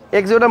এখানে।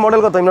 এক্সিওটার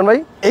মডেল কত ইমরান ভাই?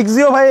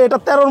 এক্সিও ভাই এটা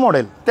 13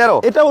 মডেল। 13?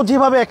 এটাও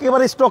যেভাবে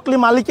একেবারে স্টকলি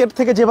মালিকের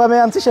থেকে যেভাবে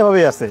আনছি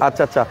সেভাবেই আছে।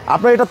 আচ্ছা আচ্ছা,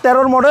 আপনার এটা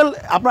 13 মডেল,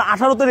 আপনার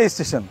 18 তে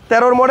রেজিস্ট্রেশন।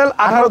 13 মডেল,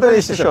 18 তে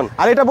রেজিস্ট্রেশন।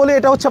 আর এটা বলি,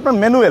 এটা হচ্ছে আপনার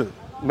ম্যানুয়াল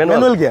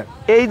গিয়ার।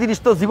 এই জিনিস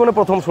তো জীবনে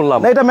প্রথম শুনলাম।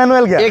 না, এটা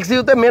ম্যানুয়াল গিয়ার।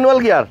 এক্সিওতে manual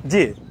gear?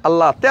 জি।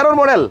 আল্লাহ, 13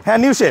 মডেল? হ্যাঁ,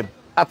 নিউ শেপ।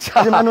 আচ্ছা,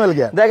 ম্যানুয়াল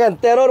গিয়ার। দেখেন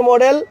 13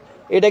 মডেল,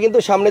 এটা কিন্তু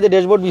সামনে যে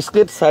ড্যাশবোর্ড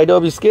বিস্কিট, সাইডেও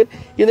বিস্কিট,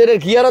 কিন্তু এর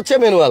গিয়ার হচ্ছে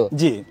ম্যানুয়াল।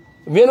 জি।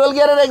 ম্যানুয়াল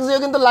গিয়ারের এক্সিও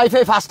কিন্তু লাইফে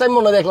ফার্স্ট টাইম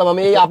মনে দেখলাম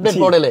আমি এই আপডেট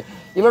মডেলে।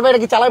 ইমরান ভাই,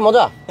 এটা কি চালায়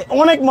মজা?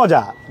 অনেক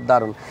মজা,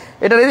 দারুন।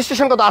 এটা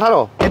রেজিস্ট্রেশন কত?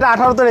 18? এটা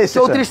 18 তে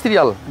রেজিস্ট্রেশন, 34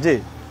 সিরিয়াল। জি।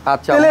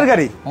 আচ্ছা, তেলের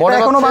গাড়ি, মডেল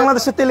এখনো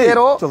বাংলাদেশে তেলে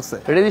চলছে।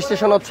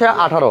 রেজিস্ট্রেশন হচ্ছে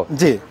 18।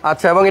 জি।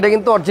 আচ্ছা, এবং এটা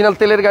কিন্তু অরিজিনাল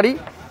তেলের গাড়ি।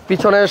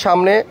 পিছনে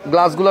সামনে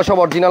গ্লাসগুলো সব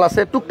অরিজিনাল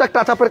আছে, টুকটাক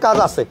টাচ আপের কাজ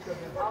আছে।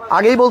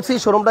 আগেই বলছি,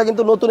 শোরুমটা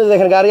কিন্তু নতুন।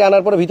 দেখেন গাড়ি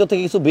আনার পরে ভিতর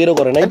থেকে কিছু বেরও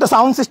করে না। এটা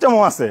সাউন্ড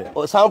সিস্টেমও আছে,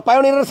 সাউন্ড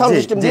পায়োনিয়ারের সাউন্ড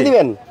সিস্টেম দিয়ে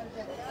দিবেন।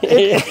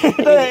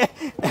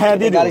 হ্যাঁ,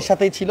 দিয়ে গাড়ির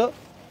সাথেই ছিল,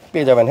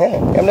 পেয়ে যাবেন। হ্যাঁ,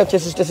 এমনি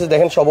চেসিস টেসিস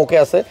দেখেন সব ওকে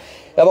আছে।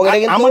 এবং এটা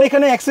কিন্তু আমার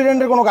এখানে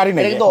অ্যাক্সিডেন্টের কোনো গাড়ি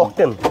নেই, এটা কিন্তু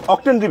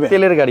অকটেন দিবে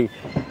তেলের গাড়ি।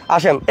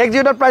 আসেন,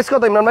 এক্সিওটার প্রাইস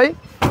কত ইমরান ভাই?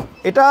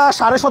 এটা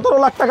 17.5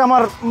 লাখ টাকা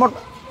আমার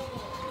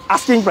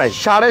আস্কিং প্রাইস।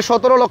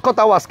 17.5 লক্ষ,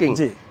 তাও আস্কিং।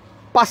 জি।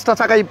 5টা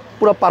চাকাই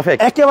পুরো পারফেক্ট,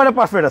 একেবারে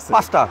পারফেক্ট আছে।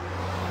 5টা,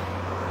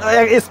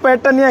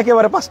 স্পেয়ারটা নিয়ে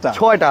একেবারে 5টা,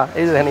 6টা।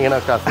 এই যে দেখেন এখানে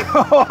একটা আছে।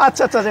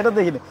 আচ্ছা আচ্ছা, সেটা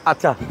দেখিনি।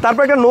 আচ্ছা,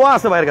 তারপর একটা নোয়া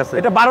আছে ভাইয়ের কাছে।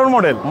 এটা 12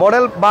 মডেল।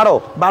 মডেল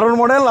 12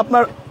 মডেল,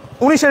 আপনার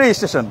 19 এর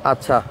রেজিস্ট্রেশন।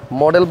 আচ্ছা,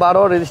 মডেল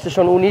 12,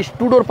 রেজিস্ট্রেশন 19,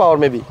 টু ডোর পাওয়ার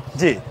মেবি।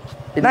 জি।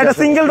 না, এটা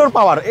সিঙ্গেল ডোর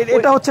পাওয়ার।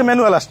 এটা হচ্ছে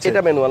ম্যানুয়াল আসছে।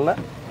 এটা ম্যানুয়াল না?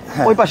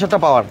 ওই পাশেরটা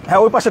পাওয়ার। হ্যাঁ,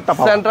 ওই পাশেরটা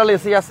পাওয়ার। সেন্ট্রাল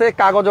এসি আছে,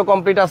 কাগজও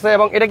কমপ্লিট আছে।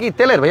 এবং এটা কি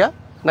তেলের ভাইয়া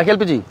নাকি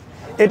এলপিজি?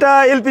 এটা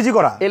এলপিজি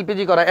করা।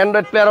 এলপিজি করা।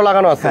 অ্যান্ড্রয়েড প্লেয়ারও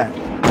লাগানো আছে।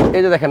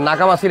 এই যে দেখেন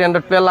নাকামাসির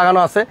অ্যান্ড্রয়েড প্লেয়ার লাগানো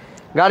আছে।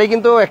 গাড়ি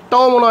কিন্তু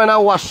একটাও মনে হয় না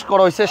ওয়াশ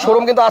করা হয়েছে।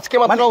 শোরুম কিন্তু আজকে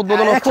মাত্র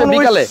উদ্বোধন হচ্ছে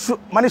বিকালে,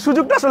 মানে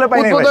সুযোগটা আসলে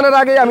পাইনি। উদ্বোধনের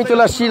আগে আমি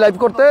চলে আসছি লাইভ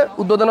করতে।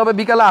 উদ্বোধন হবে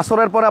বিকালে,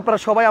 আসরের পরে। আপনারা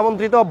সবাই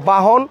আমন্ত্রিত।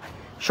 বাহন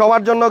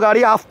সবার জন্য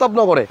গাড়ি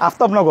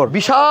আফতাবনগর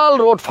বিশাল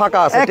রোড ফাঁকা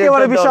আছে,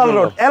 একেবারে বিশাল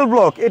রোড, এল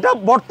ব্লক। এটা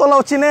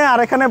বটতলাও চিনে, আর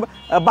এখানে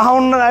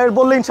বাহন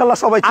বললে ইনশাল্লাহ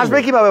সবাই আসবে।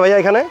 কিভাবে ভাইয়া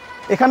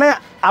এখানে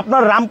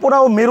আপনার রামপুরা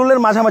ও মেরুলের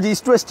মাঝামাঝি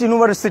ইস্ট ওয়েস্ট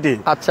ইউনিভার্সিটি।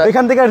 আচ্ছা,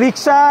 এখান থেকে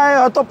রিক্সায়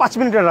হয়তো 5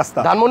 মিনিটের রাস্তা।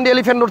 ধানমন্ডি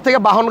এলিফ্যান্ট রোড থেকে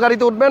বাহন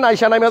গাড়িতে উঠবেন,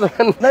 আইসা নামে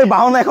দেবেন। না,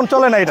 বাহন এখন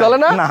চলে না, এটা চলে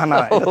না, না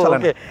এটা চলে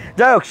না।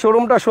 যাই হোক,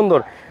 শোরুমটা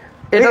সুন্দর।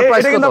 এটার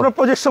প্রাইস কত? আপনার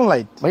প্রজেকশন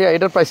লাইট ভাইয়া,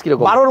 এটার প্রাইস কি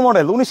রকম? 12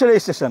 মডেল, 19 এর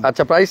রেজিস্ট্রেশন।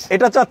 আচ্ছা, প্রাইস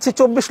এটা চাচ্ছি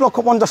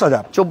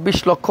 24,50,000।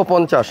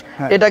 24,50,000।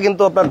 এটা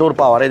কিন্তু আপনার ডোর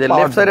পাওয়ার, এই যে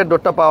লেফট সাইডের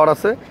ডোরটা পাওয়ার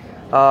আছে,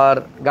 আর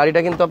গাড়িটা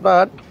কিন্তু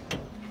আপনার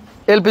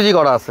এলপিজি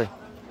করা আছে,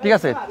 ঠিক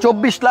আছে।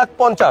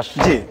 24,50,000।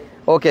 জি,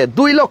 ওকে,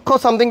 2 লক্ষ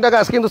সামথিং টাকা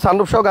আজকে কিন্তু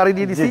সানরুফ সহ গাড়ি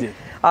দিয়ে দিছি।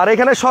 আর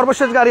এখানে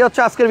সর্বশেষ গাড়ি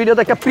হচ্ছে আজকের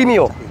ভিডিওতে একটা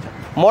প্রিমিও,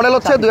 মডেল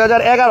হচ্ছে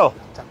 2011,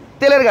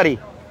 তেলের গাড়ি।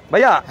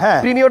 ভাইয়া,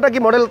 প্রিমিওটা কি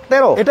মডেল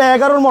 13? এটা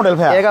 11 মডেল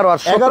ভাই,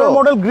 11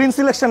 মডেল গ্রিন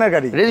সিলেকশনের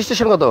গাড়ি।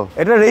 রেজিস্ট্রেশন কত?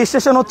 এটা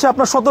রেজিস্ট্রেশন হচ্ছে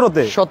আপনার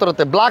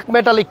 17তে ব্ল্যাক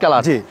মেটালিক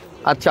কালার। জি,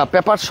 আচ্ছা,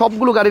 পেপার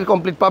সবগুলো গাড়ির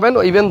কমপ্লিট পাবেন।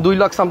 ইভেন 2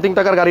 লাখ সামথিং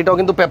টাকার গাড়িটাও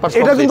কিন্তু পেপার।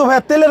 এটা কিন্তু ভাই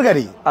তেলের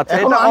গাড়ি। আচ্ছা,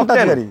 এটা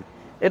অকটেন গাড়ি,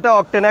 এটা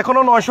অকটেন।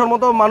 এখনো 900-র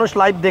মতো মানুষ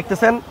লাইভ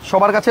দেখতেছেন।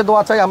 সবার কাছে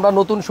দোয়া চাই আমরা।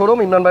 নতুন শোরুম,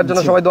 ইমরান ভাইয়ের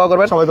জন্য সবাই দোয়া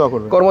করবেন।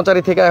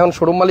 কর্মচারী থেকে এখন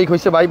শোরুম মালিক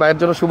হয়েছে ভাই, ভাইয়ের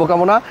জন্য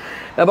শুভকামনা।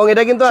 এবং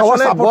এটা কিন্তু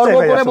আসলে গর্ব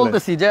করে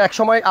বলতেছি যে এক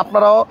সময়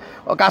আপনারাও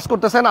কাজ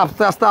করতেছেন,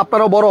 আস্তে আস্তে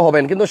আপনারাও বড়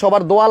হবেন, কিন্তু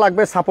সবার দোয়া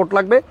লাগবে, সাপোর্ট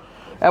লাগবে।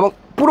 এবং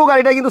পুরো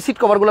গাড়িটা কিন্তু সিট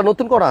কভারগুলো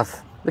নতুন করা আছে,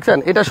 দেখছেন।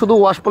 এটা শুধু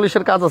ওয়াশ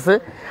পলিশের কাজ আছে।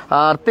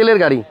 আর তেলের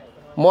গাড়ি,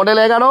 মডেল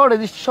 11,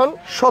 রেজিস্ট্রেশন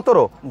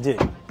 17। জি,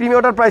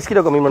 প্রিমিয়ামটার প্রাইস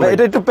কিরকম ইমরান ভাই?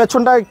 এটা একটু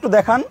পেছনটা একটু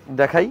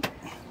দেখাই।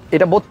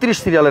 এটা 32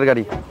 সিরিয়ালের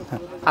গাড়ি।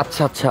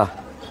 আচ্ছা আচ্ছা,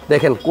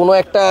 দেখেন কোন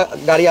একটা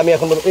গাড়ি আমি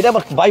এখন, এটা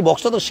আমার ভাই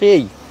বক্সটা তো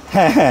সেই।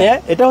 হ্যাঁ,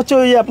 এটা হচ্ছে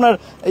ওই আপনার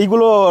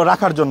এইগুলো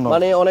রাখার জন্য,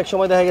 মানে অনেক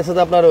সময় দেখা গেছে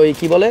যে আপনার ওই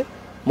কি বলে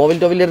মোবিল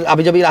টোবিলের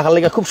আবিজাবি রাখার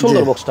লেগে খুব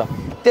সুন্দর বক্সটা।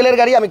 তেলের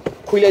গাড়ি আমি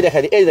খুইলাই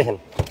দেখাই দিই। এই দেখেন,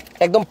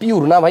 একদম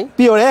পিওর না ভাই?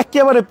 পিওর,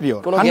 একেবারে পিওর,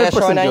 কোনো গ্যাস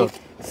হয় নাই,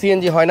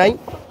 সিএনজি হয় নাই,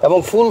 এবং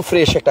ফুল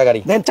ফ্রেশ একটা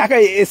গাড়ি। দেখেন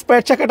চাকায়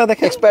স্পেয়ার চাকাটা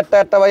দেখেন, এক্সপায়ার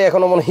টায়ারটা ভাই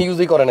এখনো মনে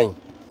ইউজই করে নাই,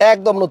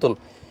 একদম নতুন।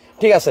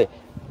 ঠিক আছে,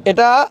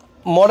 এটা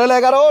মডেল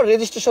 11,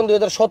 রেজিস্ট্রেশন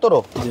 2017।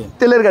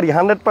 তেলের গাড়ি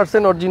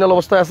 100% অরিজিনাল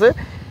অবস্থায় আছে,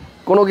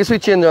 কোনো কিছুই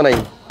চেঞ্জ হয় নাই।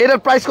 এটার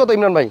প্রাইস কত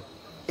ইমরান ভাই?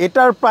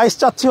 এটার প্রাইস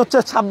চাচ্ছি হচ্ছে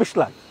 26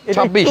 লাখ।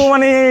 এটা একটু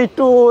মানে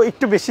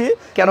একটু বেশি।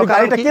 কেন?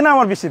 গাড়িটা কিনা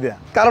আমার বেশি দেয়া।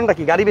 কারণটা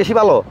কি? গাড়ি বেশি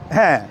ভালো?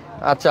 হ্যাঁ।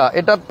 আচ্ছা,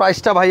 এটার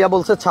প্রাইসটা ভাইয়া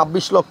বলছে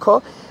 26 লক্ষ।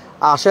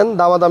 আসেন,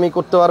 দামাদামি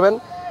করতে পারবেন।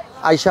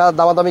 আইসা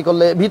দামাদামি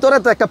করলে, ভিতরে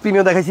তো একটা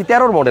প্রিমিয়াম দেখাইছি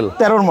 13 মডেল,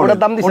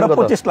 দাম দিছে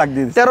 25 লাখ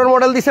দিয়েছে। 13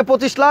 মডেল দিছে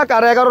 25 লাখ,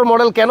 আর 11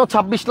 মডেল কেন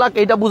 26 লাখ,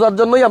 এটা বোঝার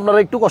জন্যই আপনারা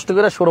একটু কষ্ট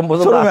করে শোরুম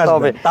পর্যন্ত আসতে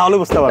হবে, তাহলে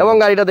বুঝতে পারবেন, এবং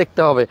গাড়িটা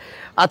দেখতে হবে।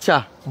 আচ্ছা,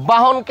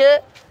 বাহনকে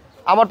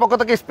আমার পক্ষ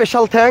থেকে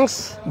স্পেশাল থ্যাঙ্কস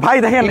ভাই।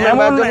 দেখেন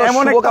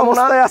এমন একটা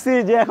অবস্থায় আছি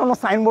যে এখনো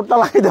সাইনবোর্ডটা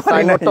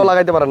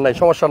লাগাইতে পারেন নাই,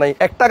 সমস্যা নাই।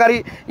 একটা গাড়ি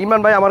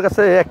ইমরান ভাই আমার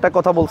কাছে একটা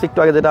কথা বলছি একটু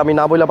আগে, যেটা আমি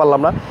না বইলা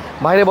পারলাম না।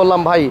 বাইরে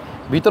বললাম ভাই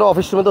ভিতরে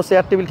অফিস রুমে তো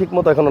চেয়ার টেবিল ঠিক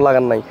মতো এখনো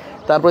লাগান নাই,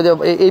 তারপরে যে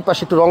এই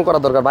পাশে একটু রং করা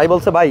দরকার। ভাই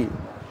বলছে ভাই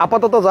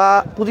আপাতত যা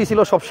পুঁজি ছিল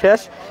সব শেষ,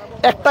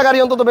 একটা গাড়ি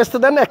অন্তত বেচতে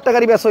দেন, একটা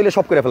গাড়ি বেচা হইলে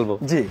সব করে ফেলবো।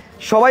 জি,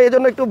 সবাই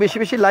এজন্য একটু বেশি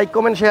বেশি লাইক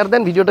কমেন্ট শেয়ার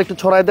দেন, ভিডিওটা একটু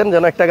ছড়াই দেন,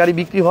 যেন একটা গাড়ি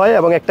বিক্রি হয়,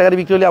 এবং একটা গাড়ি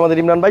বিক্রি হলে আমাদের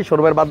ইমরান ভাই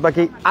শোরুমের বাদ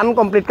বাকি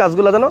আনকমপ্লিট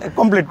কাজগুলো যেন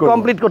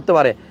কমপ্লিট করতে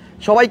পারে।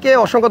 সবাইকে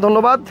অসংখ্য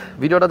ধন্যবাদ।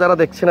 ভিডিওটা যারা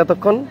দেখছেন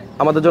এতক্ষণ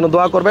আমাদের জন্য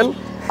দোয়া করবেন।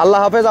 আল্লাহ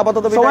হাফেজ।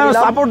 আপাতত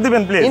সাপোর্ট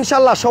দিবেন প্লিজ,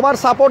 ইনশাআল্লাহ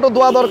সবার সাপোর্ট ও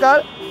দোয়া দরকার।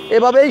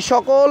 এভাবেই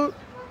সকল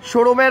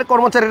শোরুমের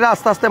কর্মচারীরা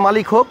আস্তে আস্তে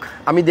মালিক হোক,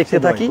 আমি দেখতে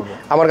থাকি,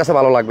 আমার কাছে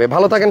ভালো লাগবে।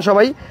 ভালো থাকেন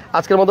সবাই,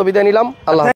 আজকের মতো বিদায় নিলাম। আল্লাহ।